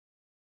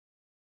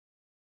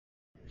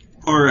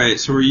Alright,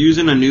 so we're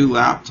using a new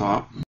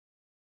laptop.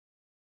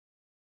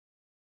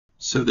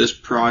 So this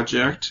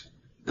project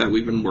that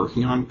we've been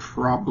working on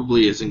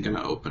probably isn't going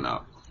to open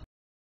up.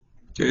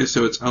 Okay,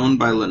 so it's owned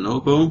by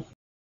Lenovo.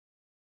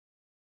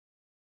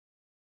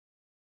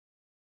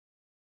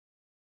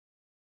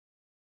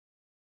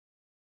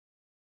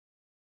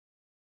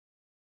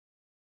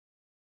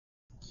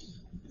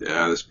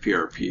 Yeah, this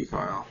PRP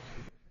file.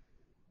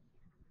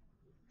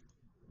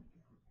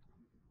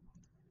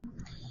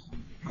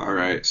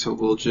 Alright, so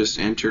we'll just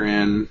enter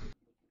in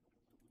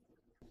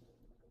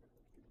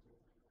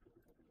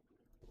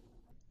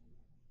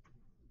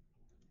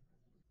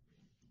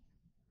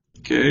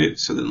okay,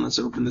 so then let's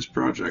open this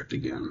project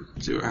again,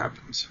 see what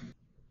happens.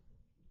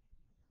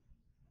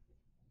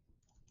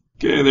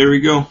 Okay, there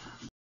we go.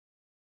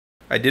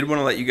 I did want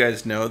to let you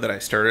guys know that I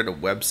started a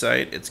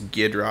website. It's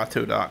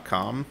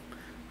ghidrato.com.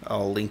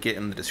 I'll link it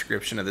in the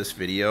description of this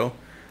video.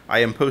 I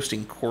am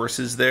posting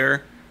courses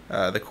there.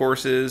 The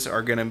courses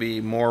are going to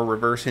be more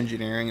reverse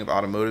engineering of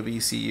automotive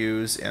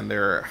ECUs, and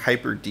they're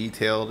hyper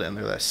detailed and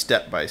they're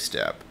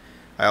step-by-step.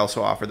 I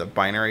also offer the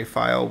binary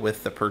file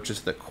with the purchase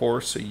of the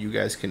course, so you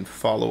guys can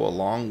follow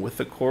along with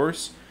the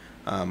course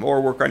or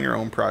work on your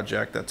own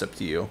project. That's up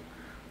to you.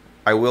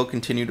 I will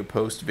continue to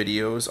post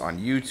videos on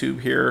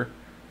YouTube here,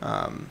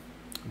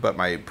 but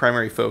my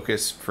primary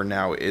focus for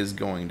now is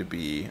going to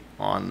be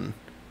on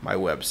my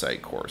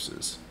website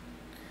courses.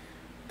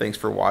 Thanks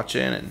for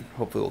watching, and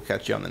hopefully we'll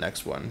catch you on the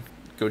next one.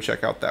 Go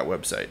check out that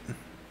website.